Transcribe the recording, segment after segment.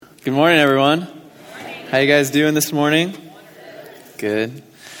Good morning, everyone. How you guys doing this morning? Good.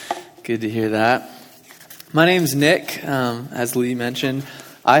 Good to hear that. My name's Nick, as Lee mentioned.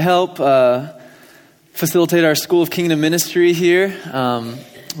 I help facilitate our School of Kingdom Ministry here,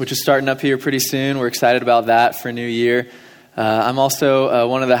 which is starting up here pretty soon. We're excited about that for a new year. I'm also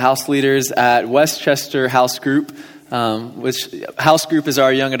one of the house leaders at Westchester House Group, which House Group is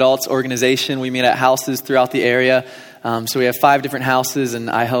our young adults organization. We meet at houses throughout the area. So we have 5 different houses, and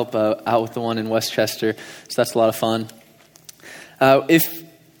I help out with the one in Westchester. So that's a lot of fun. If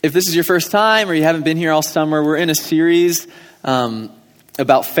this is your first time or you haven't been here all summer, we're in a series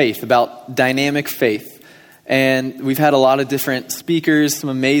about faith, about dynamic faith. And we've had a lot of different speakers,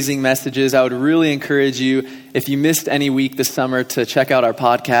 some amazing messages. I would really encourage you, if you missed any week this summer, to check out our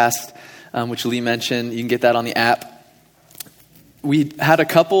podcast, which Lee mentioned. You can get that on the app. We had a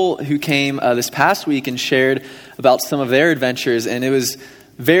couple who came this past week and shared about some of their adventures, and it was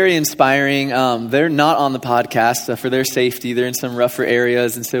very inspiring. They're not on the podcast for their safety. They're in some rougher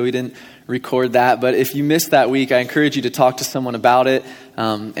areas, and so we didn't record that. But if you missed that week, I encourage you to talk to someone about it,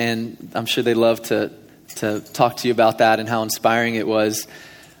 and I'm sure they'd love to talk to you about that and how inspiring it was.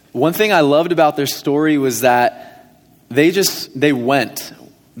 One thing I loved about their story was that they went.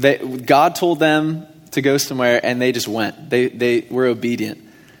 God told them to go somewhere, and they just went. They were obedient.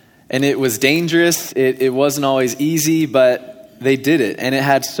 And it was dangerous. It wasn't always easy, but they did it. And it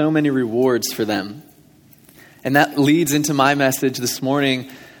had so many rewards for them. And that leads into my message this morning,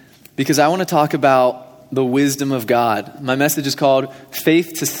 because I want to talk about the wisdom of God. My message is called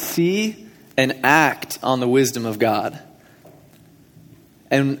Faith to See and Act on the Wisdom of God.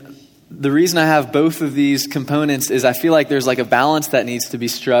 And the reason I have both of these components is I feel like there's like a balance that needs to be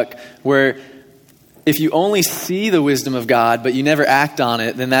struck, where if you only see the wisdom of God, but you never act on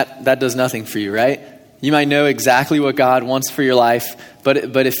it, then that does nothing for you, right? You might know exactly what God wants for your life,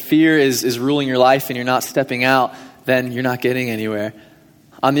 but if fear is ruling your life and you're not stepping out, then you're not getting anywhere.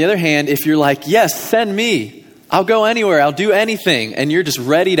 On the other hand, if you're like, yes, send me, I'll go anywhere, I'll do anything, and you're just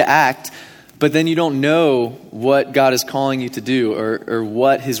ready to act, but then you don't know what God is calling you to do or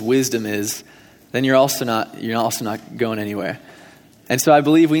what his wisdom is, then you're also not going anywhere. And so I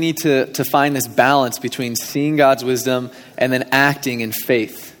believe we need to find this balance between seeing God's wisdom and then acting in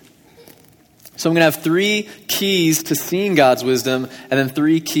faith. So I'm going to have 3 keys to seeing God's wisdom and then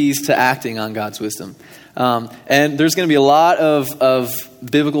 3 keys to acting on God's wisdom. And there's going to be a lot of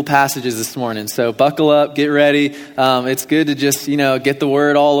biblical passages this morning. So buckle up, get ready. It's good to just, get the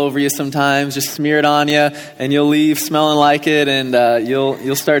word all over you sometimes. Just smear it on you and you'll leave smelling like it, and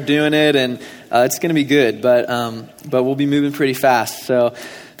you'll start doing it, and it's going to be good. But we'll be moving pretty fast. So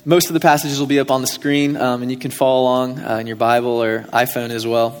most of the passages will be up on the screen, and you can follow along in your Bible or iPhone as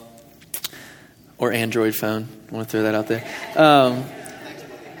well, or Android phone. I want to throw that out there.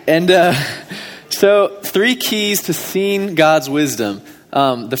 So 3 keys to seeing God's wisdom.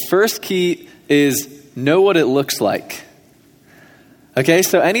 The first key is know what it looks like. Okay,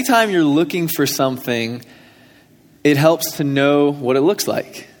 so anytime you're looking for something, it helps to know what it looks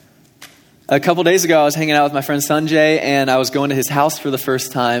like. A couple days ago, I was hanging out with my friend Sanjay, and I was going to his house for the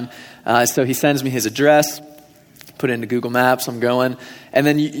first time. So he sends me his address, put it into Google Maps, I'm going. And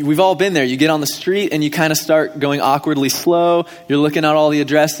then we've all been there. You get on the street and you kind of start going awkwardly slow. You're looking at all the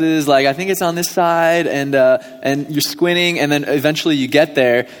addresses, like, I think it's on this side, and you're squinting, and then eventually you get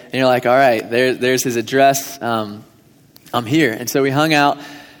there and you're like, all right, there's his address. I'm here. And so we hung out.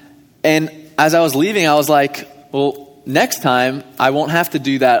 And as I was leaving, I was like, well, next time I won't have to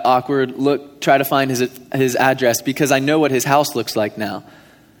do that awkward look, try to find his address, because I know what his house looks like now.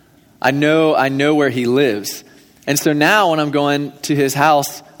 I know where he lives. And so now when I'm going to his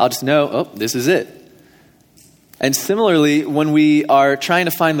house, I'll just know, oh, this is it. And similarly, when we are trying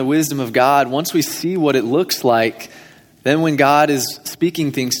to find the wisdom of God, once we see what it looks like, then when God is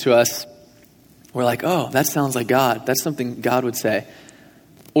speaking things to us, we're like, oh, that sounds like God. That's something God would say.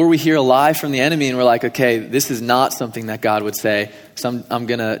 Or we hear a lie from the enemy and we're like, okay, this is not something that God would say, so I'm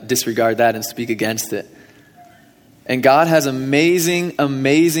going to disregard that and speak against it. And God has amazing,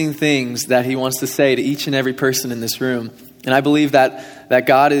 amazing things that he wants to say to each and every person in this room. And I believe that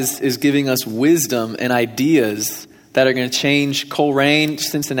God is giving us wisdom and ideas that are going to change Colerain,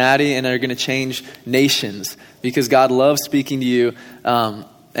 Cincinnati, and are going to change nations. Because God loves speaking to you,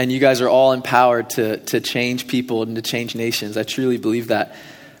 and you guys are all empowered to change people and to change nations. I truly believe that.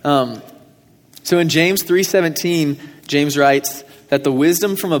 So in James 3:17, James writes that the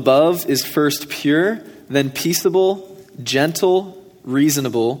wisdom from above is first pure, then peaceable, gentle,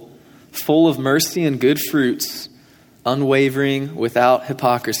 reasonable, full of mercy and good fruits, unwavering, without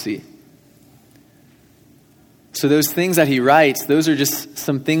hypocrisy. So those things that he writes, those are just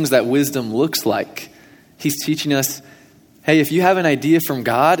some things that wisdom looks like. He's teaching us, hey, if you have an idea from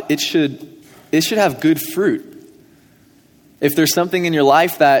God, it should have good fruit. If there's something in your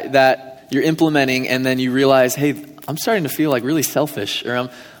life that you're implementing and then you realize, hey, I'm starting to feel like really selfish, or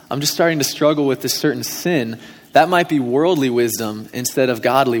I'm just starting to struggle with this certain sin, that might be worldly wisdom instead of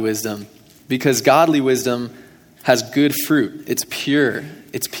godly wisdom. Because godly wisdom has good fruit. It's pure.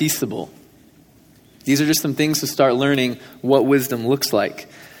 It's peaceable. These are just some things to start learning what wisdom looks like.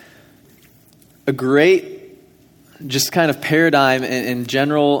 A great just kind of paradigm and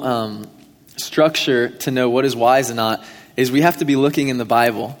general structure to know what is wise and not is we have to be looking in the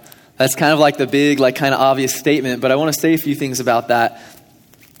Bible. That's kind of like the big, like kind of obvious statement, but I want to say a few things about that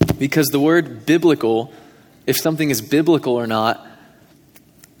because the word biblical, if something is biblical or not,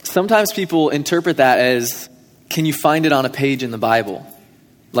 sometimes people interpret that as, can you find it on a page in the Bible?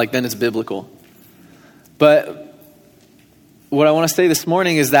 Like then it's biblical. But what I want to say this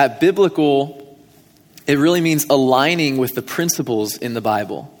morning is that biblical, it really means aligning with the principles in the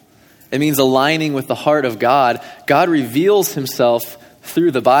Bible. It means aligning with the heart of God. God reveals himself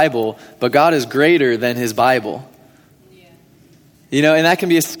through the Bible, but God is greater than his Bible. Yeah. You know, and that can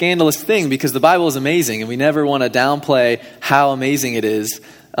be a scandalous thing because the Bible is amazing and we never want to downplay how amazing it is.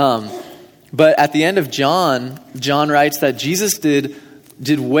 But at the end of John writes that Jesus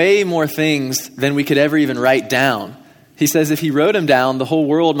did way more things than we could ever even write down. He says if he wrote them down, the whole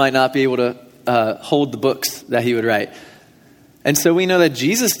world might not be able to hold the books that he would write. And so we know that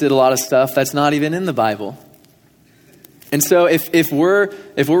Jesus did a lot of stuff that's not even in the Bible. And so if we're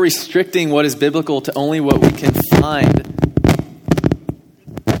restricting what is biblical to only what we can find,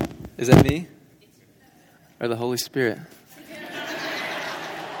 is that me? Or the Holy Spirit?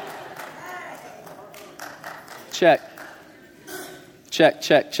 Check.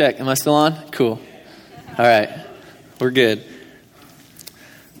 Am I still on? Cool. All right. We're good.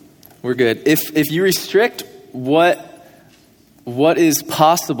 If you restrict what is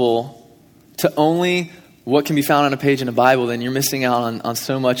possible to only what can be found on a page in the Bible, then you're missing out on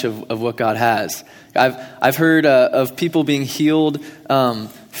so much of what God has. I've heard of people being healed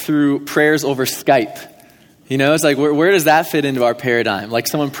through prayers over Skype. You know, it's like, where does that fit into our paradigm? Like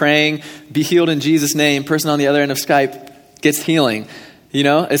someone praying, be healed in Jesus' name, person on the other end of Skype gets healing. You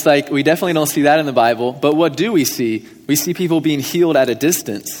know, it's like we definitely don't see that in the Bible. But what do we see? We see people being healed at a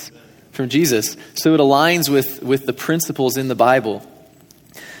distance from Jesus. So it aligns with the principles in the Bible.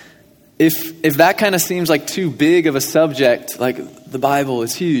 If that kind of seems like too big of a subject, like the Bible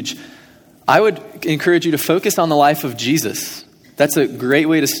is huge, I would encourage you to focus on the life of Jesus. That's a great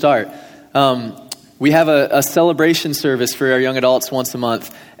way to start. We have a celebration service for our young adults once a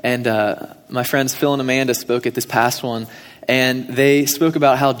month. And my friends Phil and Amanda spoke at this past one. And they spoke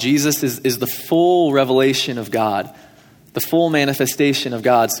about how Jesus is the full revelation of God, the full manifestation of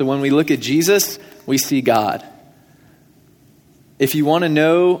God. So when we look at Jesus, we see God. If you want to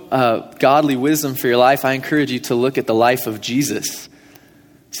know godly wisdom for your life, I encourage you to look at the life of Jesus.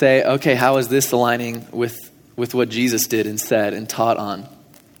 Say, okay, how is this aligning with what Jesus did and said and taught on?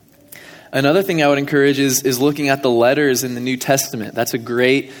 Another thing I would encourage is looking at the letters in the New Testament. That's a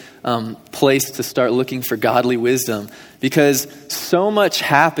great place to start looking for godly wisdom because so much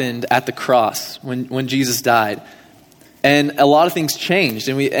happened at the cross when Jesus died. And a lot of things changed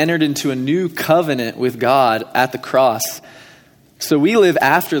and we entered into a new covenant with God at the cross. So we live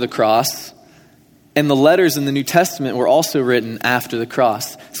after the cross, and the letters in the New Testament were also written after the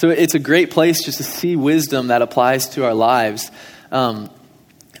cross. So it's a great place just to see wisdom that applies to our lives.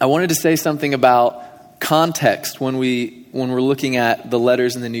 I wanted to say something about context when we're looking at the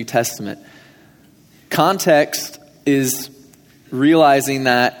letters in the New Testament. Context is realizing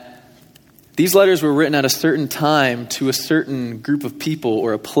that these letters were written at a certain time to a certain group of people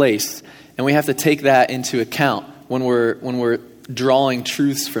or a place, and we have to take that into account when we're drawing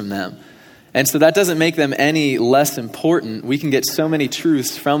truths from them. And so that doesn't make them any less important. We can get so many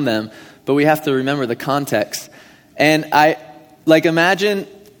truths from them, but we have to remember the context. And imagine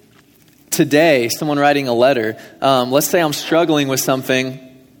today, someone writing a letter, let's say I'm struggling with something,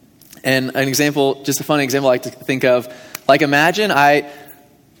 and an example, just a funny example I like to think of, like imagine I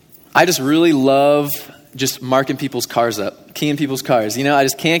just really love just marking people's cars up, keying people's cars. You know, I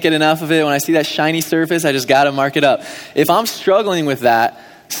just can't get enough of it. When I see that shiny surface, I just got to mark it up. If I'm struggling with that,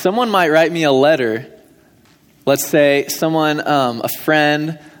 someone might write me a letter. Let's say someone, a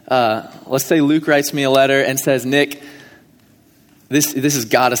friend, let's say Luke writes me a letter and says, Nick, This has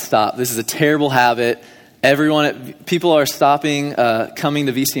got to stop. This is a terrible habit. People are stopping coming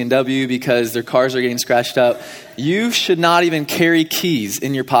to VCNW because their cars are getting scratched up. You should not even carry keys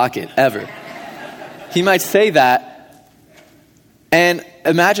in your pocket, ever. He might say that. And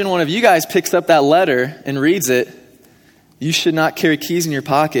imagine one of you guys picks up that letter and reads it. You should not carry keys in your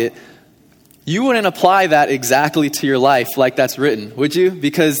pocket. You wouldn't apply that exactly to your life like that's written, would you?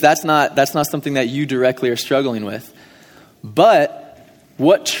 Because that's not something that you directly are struggling with. But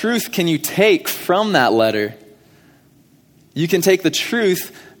what truth can you take from that letter? You can take the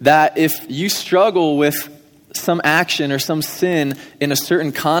truth that if you struggle with some action or some sin in a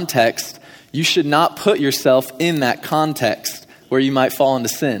certain context, you should not put yourself in that context where you might fall into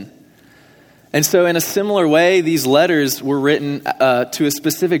sin. And so in a similar way, these letters were written to a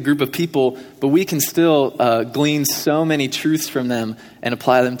specific group of people, but we can still glean so many truths from them and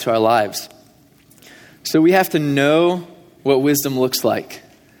apply them to our lives. So we have to know what wisdom looks like.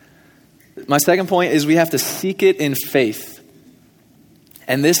 My second point is we have to seek it in faith.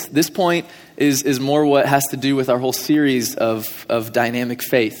 And this point is more what has to do with our whole series of dynamic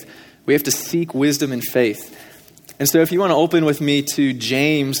faith. We have to seek wisdom in faith. And so if you want to open with me to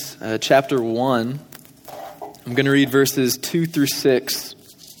James chapter 1, I'm going to read verses 2 through 6.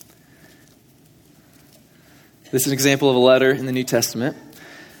 This is an example of a letter in the New Testament.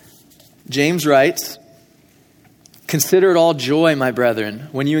 James writes, "Consider it all joy, my brethren,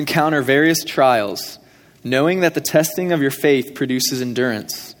 when you encounter various trials, knowing that the testing of your faith produces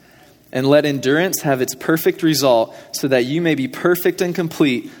endurance. And let endurance have its perfect result, so that you may be perfect and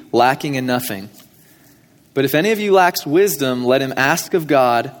complete, lacking in nothing. But if any of you lacks wisdom, let him ask of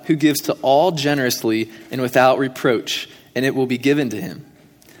God, who gives to all generously and without reproach, and it will be given to him.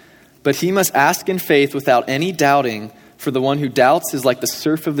 But he must ask in faith without any doubting, for the one who doubts is like the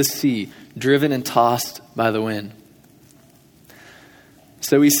surf of the sea, driven and tossed by the wind."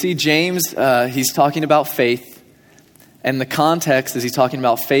 So we see James, he's talking about faith, and the context is he's talking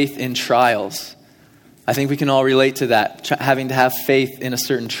about faith in trials. I think we can all relate to that, having to have faith in a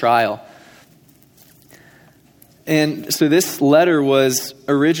certain trial. And so this letter was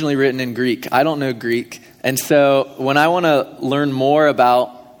originally written in Greek. I don't know Greek. And so when I want to learn more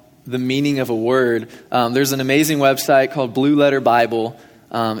about the meaning of a word, there's an amazing website called Blue Letter Bible.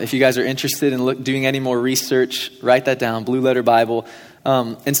 If you guys are interested in doing any more research, write that down, Blue Letter Bible.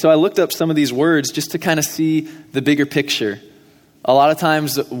 And so I looked up some of these words just to kind of see the bigger picture. A lot of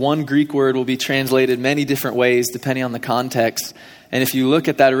times one Greek word will be translated many different ways depending on the context. And if you look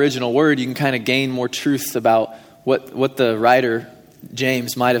at that original word, you can kind of gain more truths about what the writer,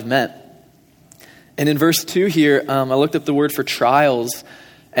 James, might have meant. And in verse 2 here, I looked up the word for trials.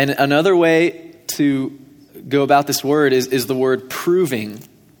 And another way to go about this word is the word proving.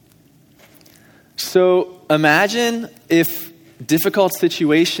 So imagine if difficult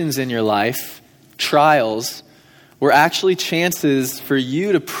situations in your life, trials, were actually chances for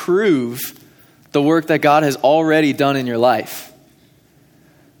you to prove the work that God has already done in your life.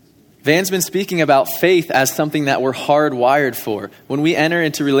 Van's been speaking about faith as something that we're hardwired for. When we enter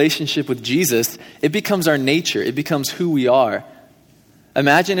into relationship with Jesus, it becomes our nature. It becomes who we are.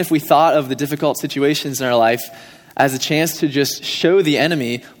 Imagine if we thought of the difficult situations in our life as a chance to just show the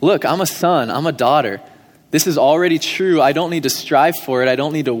enemy, look, I'm a son, I'm a daughter. This is already true. I don't need to strive for it. I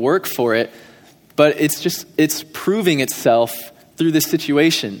don't need to work for it. But it's proving itself through this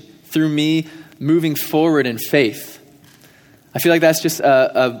situation, through me moving forward in faith. I feel like that's just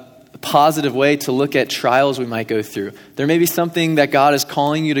a positive way to look at trials we might go through. There may be something that God is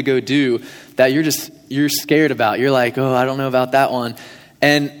calling you to go do that you're scared about. You're like, oh, I don't know about that one.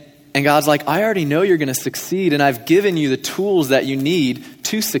 And God's like, I already know you're going to succeed, and I've given you the tools that you need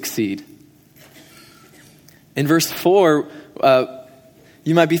to succeed. In verse 4,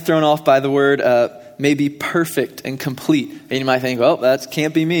 you might be thrown off by the word maybe perfect and complete. And you might think, well, that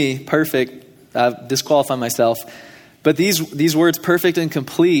can't be me, perfect. I've disqualified myself. But these words, perfect and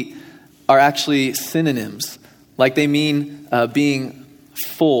complete, are actually synonyms. Like they mean being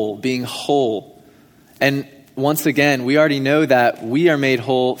full, being whole. And once again, we already know that we are made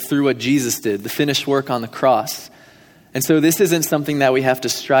whole through what Jesus did, the finished work on the cross. And so this isn't something that we have to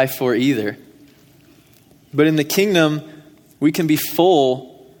strive for either. But in the kingdom, we can be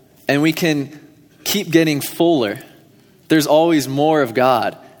full and we can keep getting fuller. There's always more of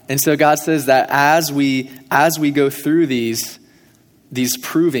God. And so God says that as we go through these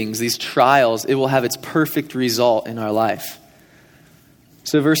provings, these trials, it will have its perfect result in our life.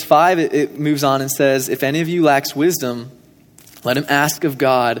 So verse 5, it moves on and says, if any of you lacks wisdom, let him ask of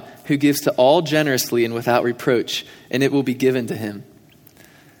God, who gives to all generously and without reproach, and it will be given to him.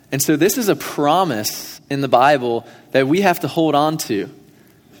 And so this is a promise in the Bible that we have to hold on to.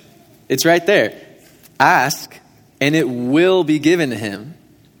 It's right there. Ask, and it will be given to him.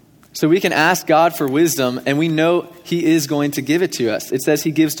 So we can ask God for wisdom, and we know he is going to give it to us. It says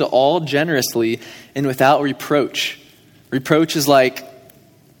he gives to all generously and without reproach. Reproach is like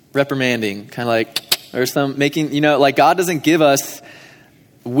reprimanding, kind of like, or some making, like God doesn't give us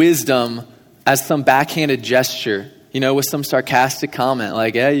wisdom as some backhanded gesture, with some sarcastic comment,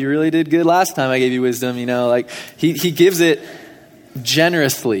 like, yeah, you really did good last time I gave you wisdom, like he gives it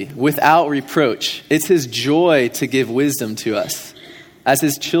generously, without reproach. It's his joy to give wisdom to us. As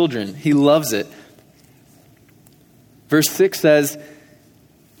his children, he loves it. Verse 6 says,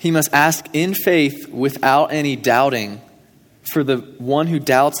 he must ask in faith without any doubting, for the one who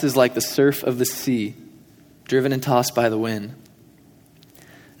doubts is like the surf of the sea, driven and tossed by the wind.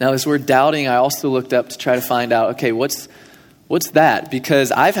 Now this word doubting, I also looked up to try to find out, okay, what's that?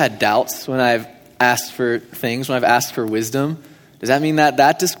 Because I've had doubts when I've asked for things, when I've asked for wisdom. Does that mean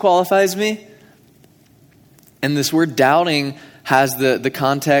that disqualifies me? And this word doubting has the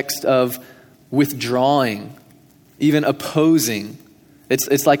context of withdrawing, even opposing.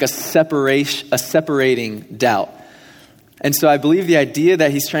 It's like a separating doubt. And so I believe the idea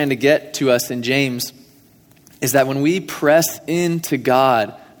that he's trying to get to us in James is that when we press into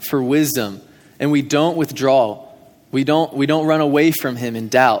God for wisdom and we don't withdraw, we don't run away from him in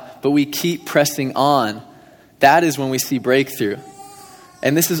doubt, but we keep pressing on, that is when we see breakthrough.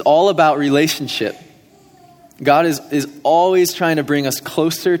 And this is all about relationship. God is always trying to bring us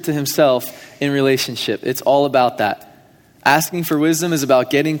closer to himself in relationship. It's all about that. Asking for wisdom is about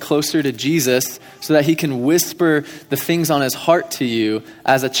getting closer to Jesus so that he can whisper the things on his heart to you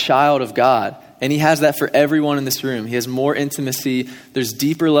as a child of God. And he has that for everyone in this room. He has more intimacy. There's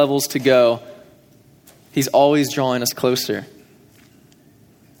deeper levels to go. He's always drawing us closer.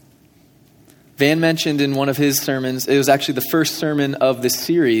 Van mentioned in one of his sermons, it was actually the first sermon of this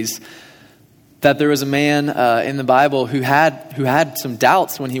series, that there was a man in the Bible who had some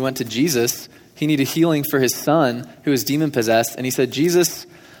doubts when he went to Jesus. He needed healing for his son who was demon-possessed. And he said, Jesus,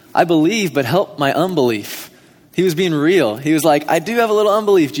 I believe, but help my unbelief. He was being real. He was like, I do have a little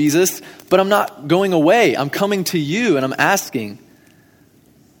unbelief, Jesus, but I'm not going away. I'm coming to you and I'm asking.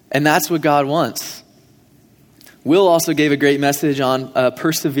 And that's what God wants. Will also gave a great message on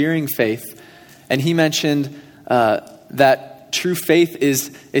persevering faith. And he mentioned that true faith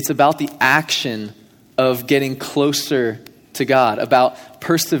it's about the action of getting closer to God, about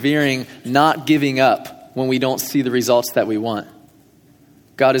persevering, not giving up when we don't see the results that we want.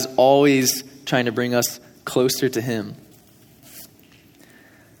 God is always trying to bring us closer to him.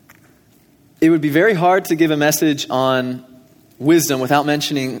 It would be very hard to give a message on wisdom without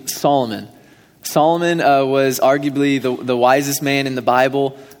mentioning Solomon. Solomon was arguably the wisest man in the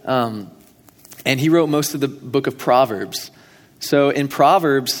Bible, and he wrote most of the book of Proverbs. So in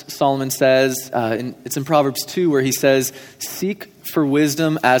Proverbs, Solomon says, it's in Proverbs 2 where he says, seek for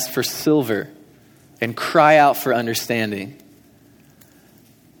wisdom as for silver and cry out for understanding.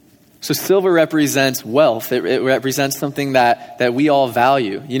 So silver represents wealth. It represents something that we all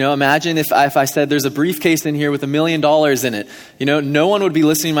value. Imagine if I said there's a briefcase in here with $1 million in it. No one would be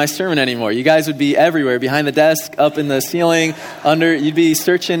listening to my sermon anymore. You guys would be everywhere, behind the desk, up in the ceiling, under. You'd be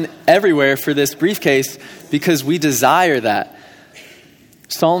searching everywhere for this briefcase because we desire that.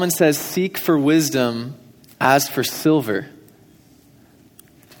 Solomon says, seek for wisdom as for silver.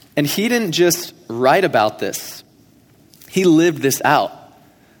 And he didn't just write about this. He lived this out.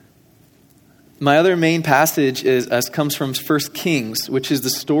 My other main passage comes from 1 Kings, which is the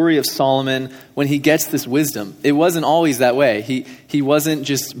story of Solomon when he gets this wisdom. It wasn't always that way. He wasn't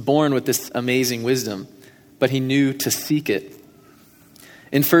just born with this amazing wisdom, but he knew to seek it.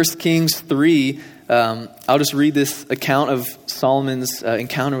 In 1 Kings 3, I'll just read this account of Solomon's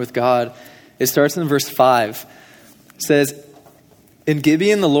encounter with God. It starts in verse 5. It says, in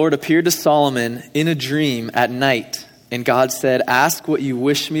Gibeon the Lord appeared to Solomon in a dream at night, and God said, ask what you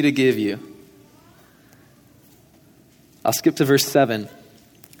wish me to give you. I'll skip to verse 7.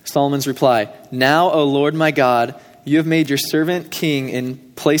 Solomon's reply, now, O Lord my God, you have made your servant king in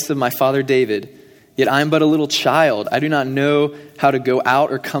place of my father David. Yet I am but a little child. I do not know how to go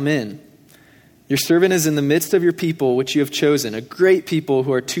out or come in. Your servant is in the midst of your people, which you have chosen, a great people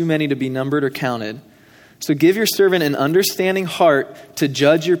who are too many to be numbered or counted. So give your servant an understanding heart to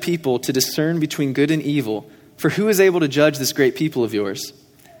judge your people, to discern between good and evil. For who is able to judge this great people of yours?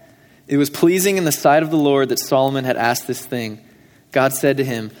 It was pleasing in the sight of the Lord that Solomon had asked this thing. God said to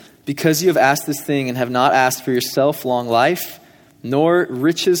him, because you have asked this thing and have not asked for yourself long life, nor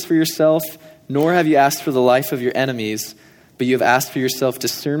riches for yourself, nor have you asked for the life of your enemies, but you have asked for yourself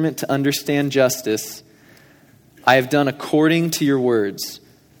discernment to understand justice, I have done according to your words.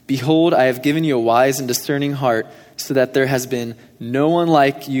 Behold, I have given you a wise and discerning heart, so that there has been no one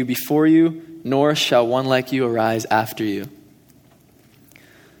like you before you, nor shall one like you arise after you.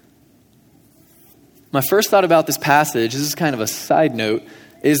 My first thought about this passage, this is kind of a side note,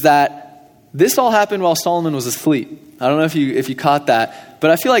 is that this all happened while Solomon was asleep. I don't know if you caught that,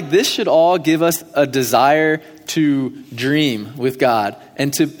 but I feel like this should all give us a desire to dream with God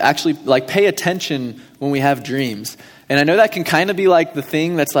and to actually pay attention when we have dreams. And I know that can kind of be like the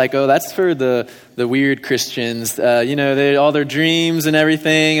thing that's like, oh, that's for the weird Christians. They all their dreams and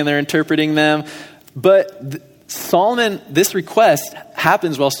everything, and they're interpreting them. But Solomon, this request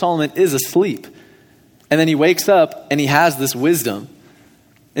happens while Solomon is asleep. And then he wakes up and he has this wisdom.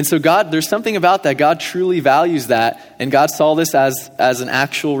 And so God, there's something about that. God truly values that. And God saw this as an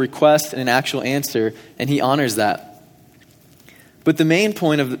actual request and an actual answer, and he honors that. But the main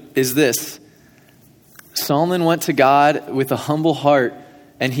point is this. Solomon went to God with a humble heart,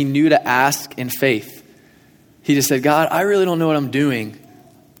 and he knew to ask in faith. He just said, God, I really don't know what I'm doing.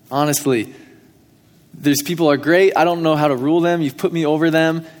 Honestly, these people are great. I don't know how to rule them. You've put me over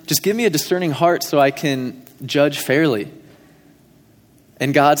them. Just give me a discerning heart so I can judge fairly.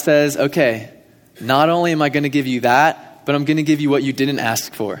 And God says, okay, not only am I going to give you that, but I'm going to give you what you didn't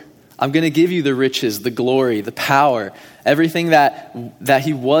ask for. I'm going to give you the riches, the glory, the power, everything that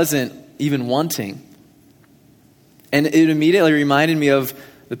he wasn't even wanting. And it immediately reminded me of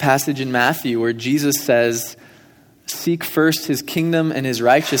the passage in Matthew where Jesus says, seek first his kingdom and his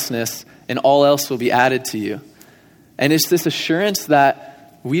righteousness, and all else will be added to you. And it's this assurance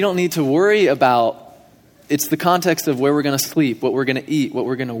that we don't need to worry about. It's the context of where we're going to sleep, what we're going to eat, what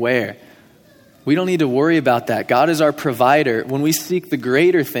we're going to wear. We don't need to worry about that. God is our provider. When we seek the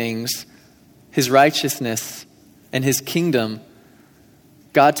greater things, his righteousness and his kingdom,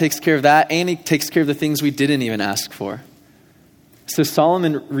 God takes care of that, and he takes care of the things we didn't even ask for. So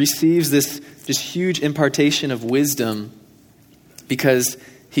Solomon receives this just huge impartation of wisdom because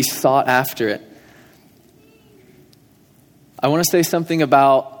he sought after it. I want to say something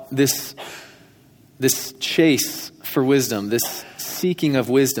about this chase for wisdom, this seeking of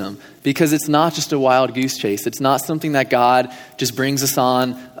wisdom, because it's not just a wild goose chase. It's not something that God just brings us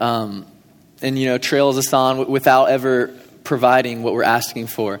on and trails us on without ever providing what we're asking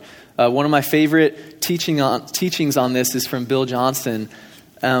for. One of my favorite teachings on this is from Bill Johnson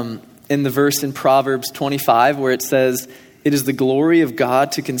in the verse in Proverbs 25 where it says, "It is the glory of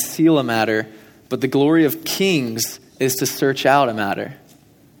God to conceal a matter, but the glory of kings is to search out a matter."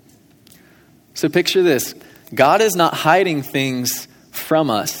 So picture this. God is not hiding things from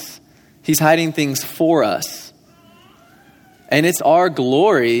us. He's hiding things for us. And it's our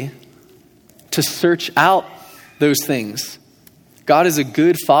glory to search out those things. God is a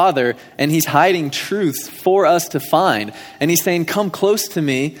good father, and he's hiding truths for us to find. And he's saying, come close to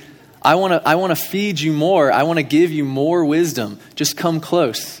me. I want to feed you more. I want to give you more wisdom. Just come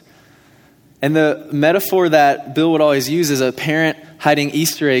close. And the metaphor that Bill would always use is a parent hiding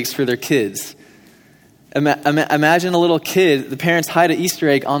Easter eggs for their kids. Imagine a little kid, the parents hide an Easter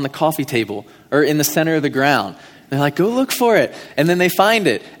egg on the coffee table or in the center of the ground. They're like, go look for it. And then they find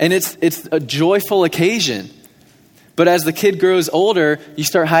it. And it's a joyful occasion. But as the kid grows older, you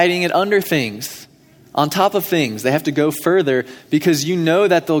start hiding it under things, on top of things. They have to go further because you know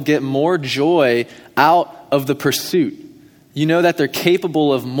that they'll get more joy out of the pursuit. You know that they're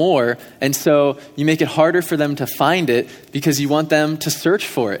capable of more, and so you make it harder for them to find it because you want them to search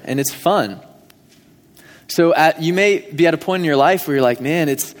for it, and it's fun. So you may be at a point in your life where you're like, man,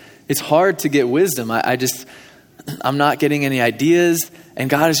 it's hard to get wisdom. I'm not getting any ideas, and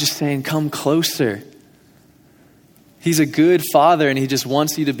God is just saying, come closer. He's a good father, and he just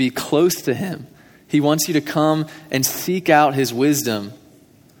wants you to be close to him. He wants you to come and seek out his wisdom.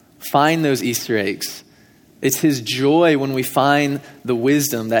 Find those Easter eggs. It's his joy when we find the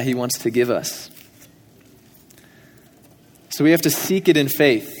wisdom that he wants to give us. So we have to seek it in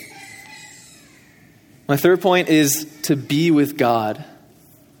faith. My third point is to be with God.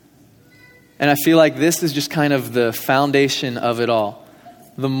 And I feel like this is just kind of the foundation of it all.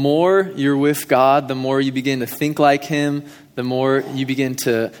 The more you're with God, the more you begin to think like him, the more you begin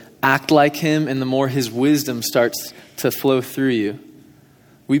to act like him, and the more his wisdom starts to flow through you.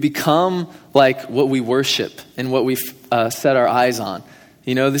 We become like what we worship and what we've set our eyes on.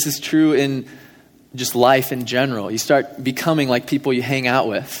 This is true in just life in general. You start becoming like people you hang out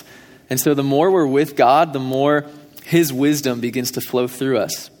with. And so the more we're with God, the more his wisdom begins to flow through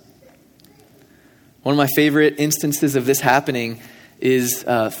us. One of my favorite instances of this happening is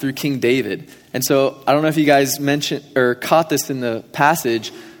through King David. And so I don't know if you guys mentioned or caught this in the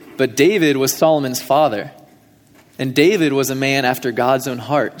passage, but David was Solomon's father. And David was a man after God's own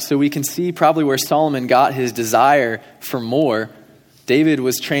heart. So we can see probably where Solomon got his desire for more. David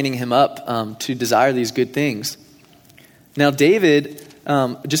was training him up to desire these good things. Now David,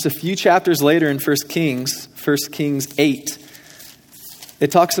 just a few chapters later in 1 Kings 8,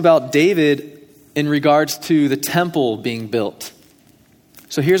 it talks about David in regards to the temple being built.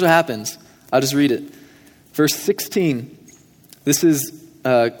 So here's what happens. I'll just read it. Verse 16, this is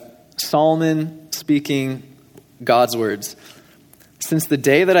Solomon speaking God's words. Since the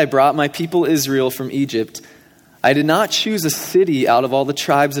day that I brought my people Israel from Egypt, I did not choose a city out of all the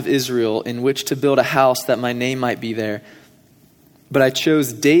tribes of Israel in which to build a house that my name might be there. But I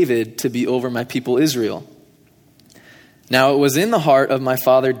chose David to be over my people Israel. Now it was in the heart of my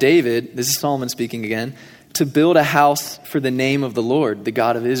father David, this is Solomon speaking again, to build a house for the name of the Lord, the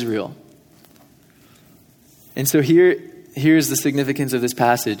God of Israel. And so here's the significance of this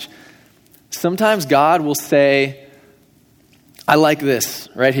passage. Sometimes God will say, I like this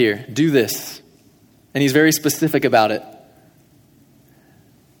right here, do this. And he's very specific about it.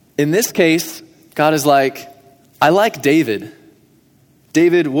 In this case, God is like, I like David.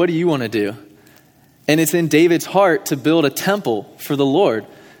 David, what do you want to do? And it's in David's heart to build a temple for the Lord.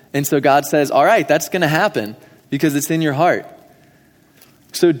 And so God says, all right, that's going to happen because it's in your heart.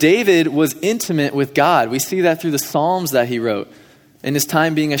 So David was intimate with God. We see that through the Psalms that he wrote. In his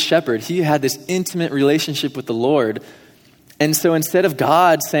time being a shepherd, he had this intimate relationship with the Lord. And so instead of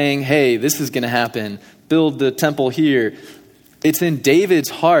God saying, hey, this is going to happen, build the temple here, it's in David's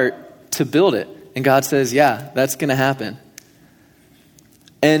heart to build it. And God says, yeah, that's going to happen.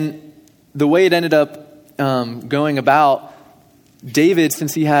 And the way it ended up going about, David,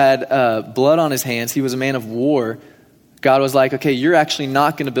 since he had blood on his hands, he was a man of war. God was like, okay, you're actually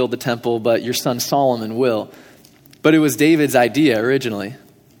not going to build the temple, but your son Solomon will. But it was David's idea originally.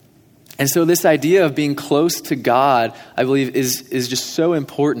 And so this idea of being close to God, I believe, is just so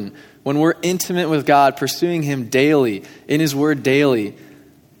important. When we're intimate with God, pursuing him daily, in his word daily,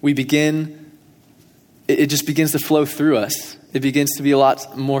 it just begins to flow through us. It begins to be a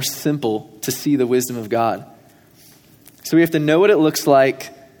lot more simple to see the wisdom of God. So we have to know what it looks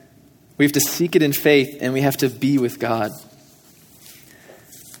like. We have to seek it in faith, and we have to be with God.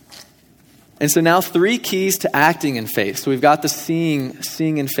 And so now 3 keys to acting in faith. So we've got the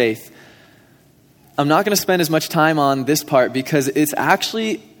seeing in faith. I'm not going to spend as much time on this part because it's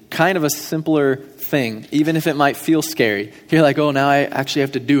actually kind of a simpler thing, even if it might feel scary. You're like, oh, now I actually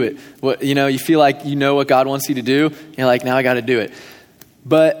have to do it. You feel like you know what God wants you to do. You're like, now I got to do it.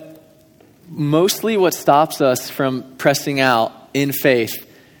 But mostly what stops us from pressing out in faith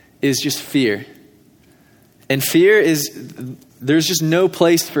is just fear. And fear there's just no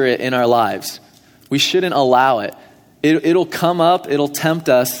place for it in our lives. We shouldn't allow it. It'll come up, it'll tempt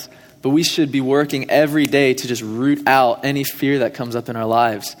us, but we should be working every day to just root out any fear that comes up in our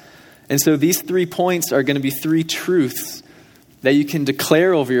lives. And so these 3 points are going to be 3 truths that you can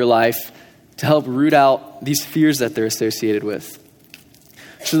declare over your life to help root out these fears that they're associated with.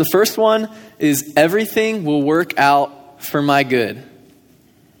 So the first one is everything will work out for my good.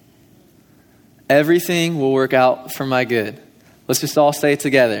 Everything will work out for my good. Let's just all say it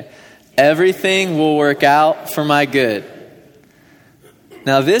together. Everything will work out for my good.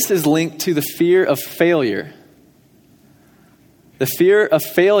 Now this is linked to the fear of failure. The fear of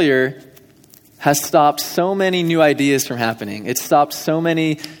failure has stopped so many new ideas from happening. It's stopped so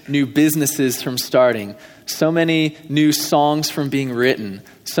many new businesses from starting. So many new songs from being written.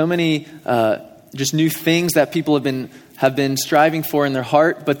 So many just new things that people have been striving for in their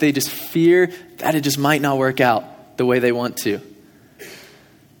heart, but they just fear that it just might not work out the way they want to.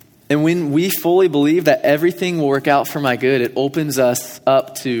 And when we fully believe that everything will work out for my good, it opens us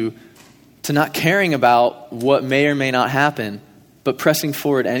up to not caring about what may or may not happen, but pressing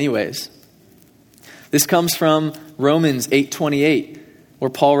forward anyways. This comes from Romans 8:28, where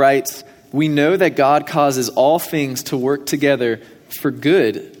Paul writes, "We know that God causes all things to work together for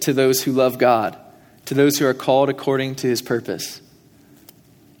good to those who love God, to those who are called according to his purpose."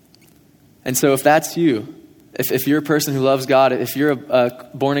 And so if that's you, if you're a person who loves God, if you're a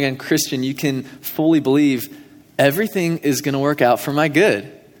born-again Christian, you can fully believe everything is going to work out for my good.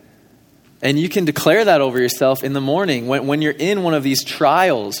 And you can declare that over yourself in the morning. When you're in one of these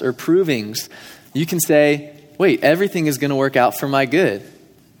trials or provings, you can say, wait, everything is going to work out for my good.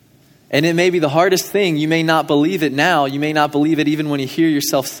 And it may be the hardest thing. You may not believe it now. You may not believe it even when you hear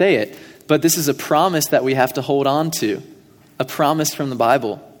yourself say it. But this is a promise that we have to hold on to. A promise from the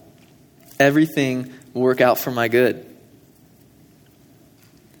Bible. Everything will work out for my good.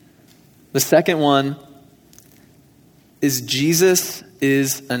 The second one is Jesus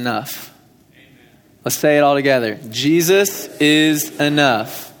is enough. Let's say it all together. Jesus is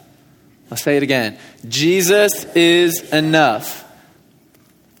enough. Let's say it again. Jesus is enough.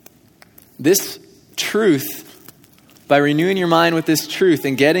 This truth, by renewing your mind with this truth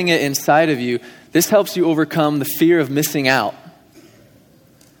and getting it inside of you, this helps you overcome the fear of missing out.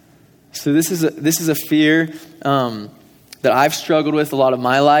 So this is a fear that I've struggled with a lot of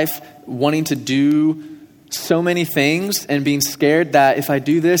my life, wanting to do so many things and being scared that if I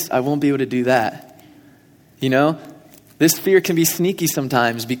do this, I won't be able to do that. You know, this fear can be sneaky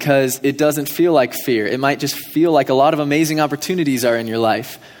sometimes because it doesn't feel like fear. It might just feel like a lot of amazing opportunities are in your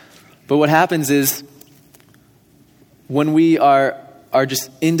life. But what happens is when we are just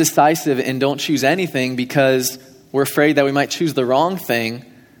indecisive and don't choose anything because we're afraid that we might choose the wrong thing,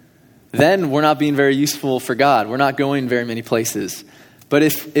 then we're not being very useful for God. We're not going very many places. But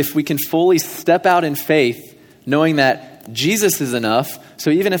if we can fully step out in faith, knowing that Jesus is enough, so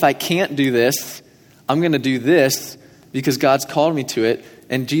even if I can't do this, I'm going to do this because God's called me to it,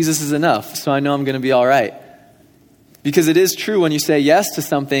 and Jesus is enough, so I know I'm going to be all right. Because it is true when you say yes to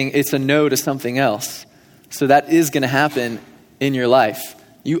something, it's a no to something else. So that is going to happen in your life.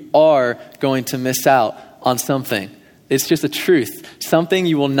 You are going to miss out on something. It's just a truth. Something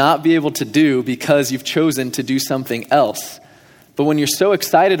you will not be able to do because you've chosen to do something else. But when you're so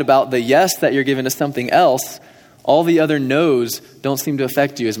excited about the yes that you're given to something else, all the other no's don't seem to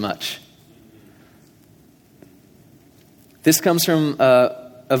affect you as much. This comes from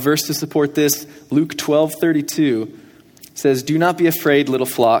a verse to support this. Luke 12:32 says, "Do not be afraid, little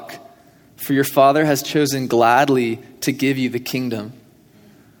flock, for your Father has chosen gladly to give you the kingdom."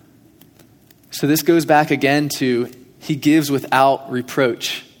 So this goes back again to He gives without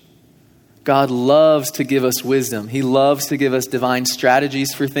reproach. God loves to give us wisdom. He loves to give us divine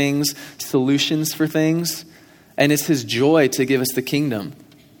strategies for things, solutions for things, and it's His joy to give us the kingdom.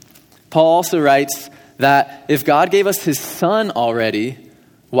 Paul also writes that if God gave us His Son already,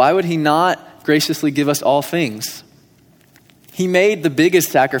 why would He not graciously give us all things? He made the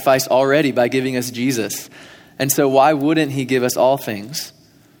biggest sacrifice already by giving us Jesus. And so why wouldn't He give us all things?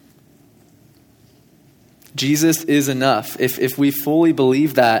 Jesus is enough. If we fully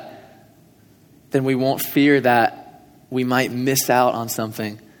believe that, then we won't fear that we might miss out on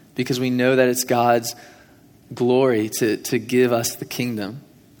something because we know that it's God's glory to give us the kingdom.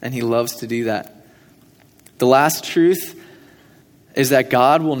 And He loves to do that. The last truth is that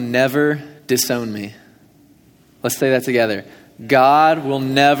God will never disown me. Let's say that together. God will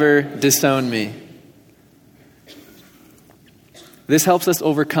never disown me. This helps us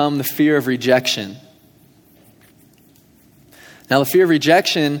overcome the fear of rejection. Now, the fear of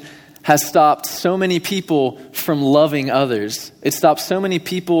rejection has stopped so many people from loving others. It stopped so many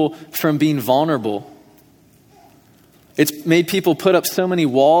people from being vulnerable. It's made people put up so many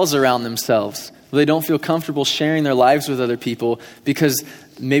walls around themselves. They don't feel comfortable sharing their lives with other people because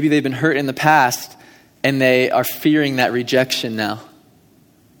maybe they've been hurt in the past and they are fearing that rejection now.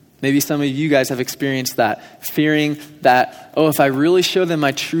 Maybe some of you guys have experienced that, fearing that, if I really show them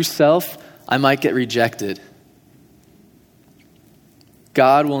my true self, I might get rejected.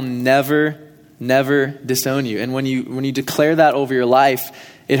 God will never, never disown you. And when you declare that over your life,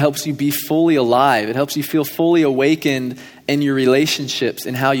 it helps you be fully alive. It helps you feel fully awakened in your relationships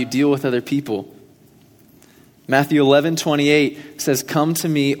and how you deal with other people. Matthew 11:28 says, "Come to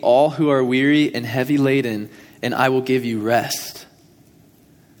me, all who are weary and heavy laden, and I will give you rest."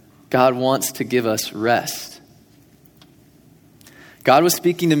 God wants to give us rest. God was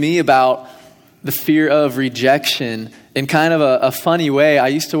speaking to me about the fear of rejection in kind of a funny way. I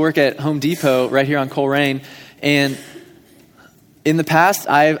used to work at Home Depot right here on Coleraine, and in the past,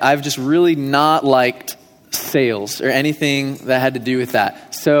 I've just really not liked sales or anything that had to do with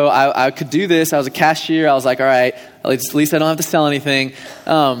that. So I could do this. I was a cashier. I was like, all right, at least I don't have to sell anything.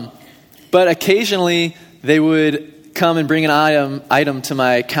 But occasionally they would come and bring an item to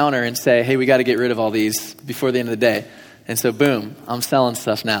my counter and say, hey, we got to get rid of all these before the end of the day. And so boom, I'm selling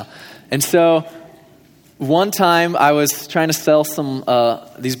stuff now. And so one time I was trying to sell some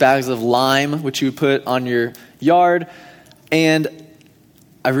these bags of lime, which you would put on your yard. And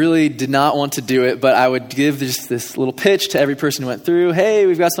I really did not want to do it, but I would give just this little pitch to every person who went through. Hey,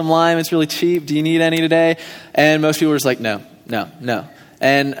 we've got some lime. It's really cheap. Do you need any today? And most people were just like, no.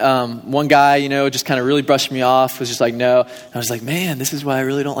 And one guy, just kind of really brushed me off, was just like, no. And I was like, man, this is why I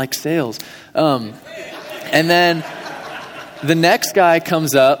really don't like sales. And then the next guy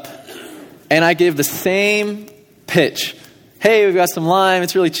comes up, and I give the same pitch. Hey, we've got some lime.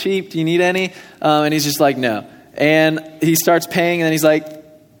 It's really cheap. Do you need any? And he's just like, no. And he starts paying, and then he's like,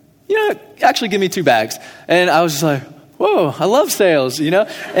 actually give me 2 bags. And I was just like, whoa, I love sales,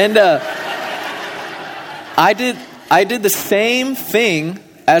 And I did the same thing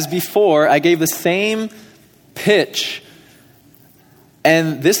as before. I gave the same pitch,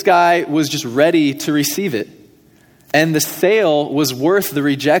 and this guy was just ready to receive it. And the sale was worth the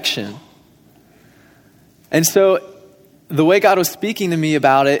rejection. And so the way God was speaking to me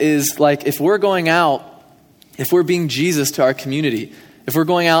about it is like, if we're going out, if we're being Jesus to our community, if we're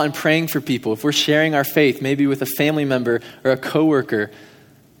going out and praying for people, if we're sharing our faith, maybe with a family member or a coworker,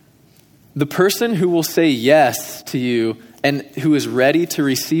 the person who will say yes to you and who is ready to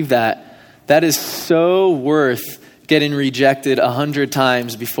receive that, that is so worth getting rejected 100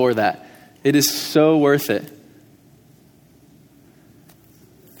 times before that. It is so worth it.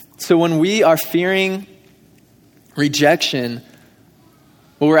 So when we are fearing rejection,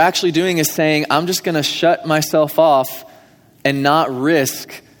 what we're actually doing is saying, I'm just going to shut myself off and not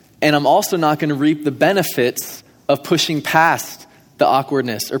risk, and I'm also not going to reap the benefits of pushing past the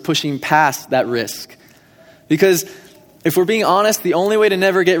awkwardness or pushing past that risk. Because if we're being honest, the only way to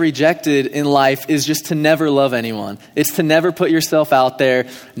never get rejected in life is just to never love anyone. It's to never put yourself out there,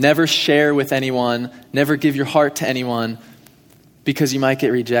 never share with anyone, never give your heart to anyone, because you might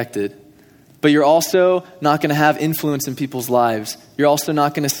get rejected. But you're also not going to have influence in people's lives. You're also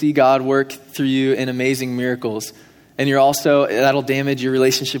not going to see God work through you in amazing miracles. And you're also, that'll damage your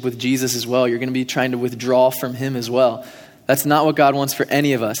relationship with Jesus as well. You're going to be trying to withdraw from him as well. That's not what God wants for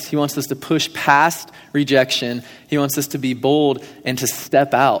any of us. He wants us to push past rejection. He wants us to be bold and to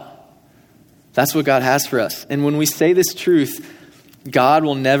step out. That's what God has for us. And when we say this truth, God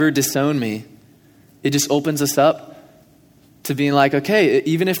will never disown me, it just opens us up to being like, okay,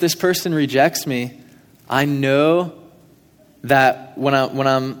 even if this person rejects me, I know that when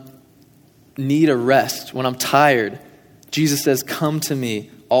I'm need a rest, when I'm tired, Jesus says, come to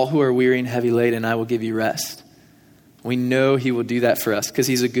me, all who are weary and heavy laden, and I will give you rest. We know he will do that for us because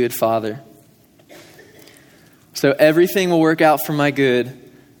he's a good father. So everything will work out for my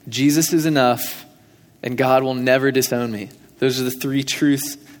good. Jesus is enough, and God will never disown me. Those are the three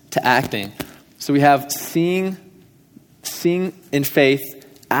truths to acting. So we have seeing in faith,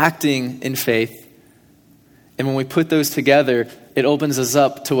 acting in faith. And when we put those together, it opens us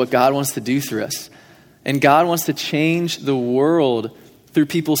up to what God wants to do through us. And God wants to change the world through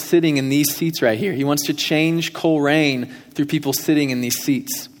people sitting in these seats right here. He wants to change Coleraine through people sitting in these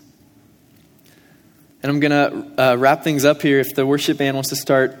seats. And I'm going to wrap things up here if the worship band wants to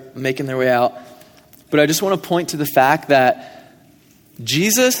start making their way out. But I just want to point to the fact that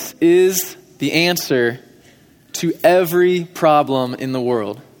Jesus is the answer to every problem in the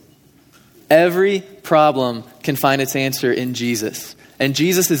world. Every problem can find its answer in Jesus. And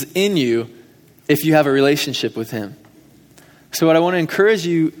Jesus is in you if you have a relationship with him. So what I want to encourage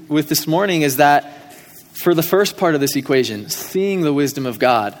you with this morning is that for the first part of this equation, seeing the wisdom of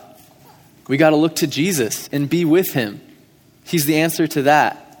God, we got to look to Jesus and be with him. He's the answer to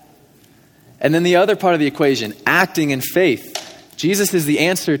that. And then the other part of the equation, acting in faith, Jesus is the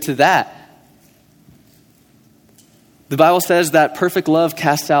answer to that. The Bible says that perfect love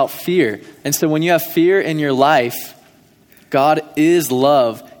casts out fear. And so when you have fear in your life, God is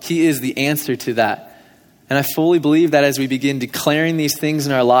love. He is the answer to that. And I fully believe that as we begin declaring these things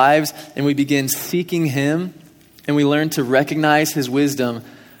in our lives and we begin seeking him and we learn to recognize his wisdom,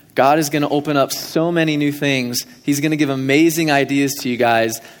 God is going to open up so many new things. He's going to give amazing ideas to you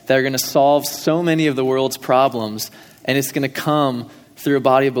guys that are going to solve so many of the world's problems. And it's going to come through a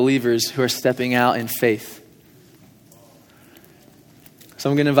body of believers who are stepping out in faith. So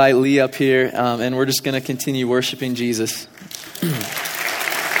I'm going to invite Lee up here, and we're just going to continue worshiping Jesus.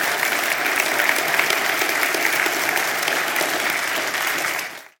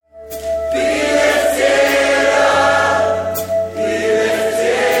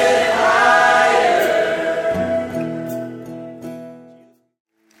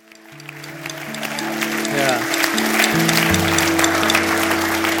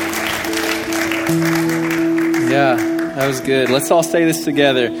 That was good. Let's all say this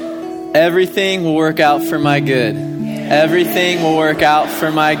together. Everything will work out for my good. Everything will work out for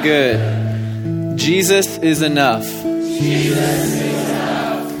my good. Jesus is enough. Jesus is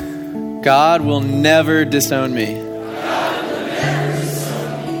enough. God will never disown me. God will never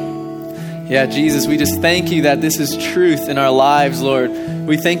disown me. Yeah, Jesus, we just thank you that this is truth in our lives, Lord.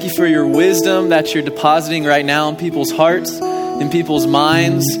 We thank you for your wisdom that you're depositing right now in people's hearts, in people's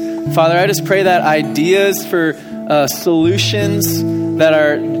minds. Father, I just pray that ideas for solutions that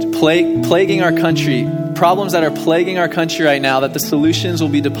are plaguing our country, problems that are plaguing our country right now, that the solutions will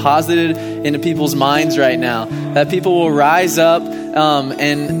be deposited into people's minds right now, that people will rise up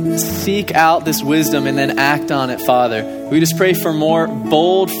and seek out this wisdom and then act on it, Father. We just pray for more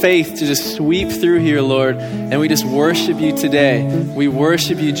bold faith to just sweep through here, Lord, and we just worship you today. We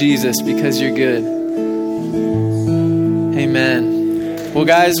worship you, Jesus, because you're good. Amen. Well,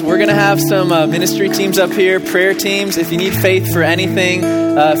 guys, we're going to have some ministry teams up here, prayer teams. If you need faith for anything,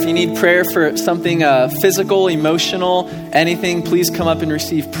 if you need prayer for something physical, emotional, anything, please come up and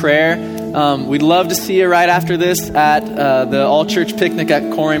receive prayer. We'd love to see you right after this at the all-church picnic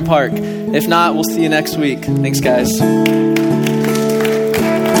at Corin Park. If not, we'll see you next week. Thanks, guys.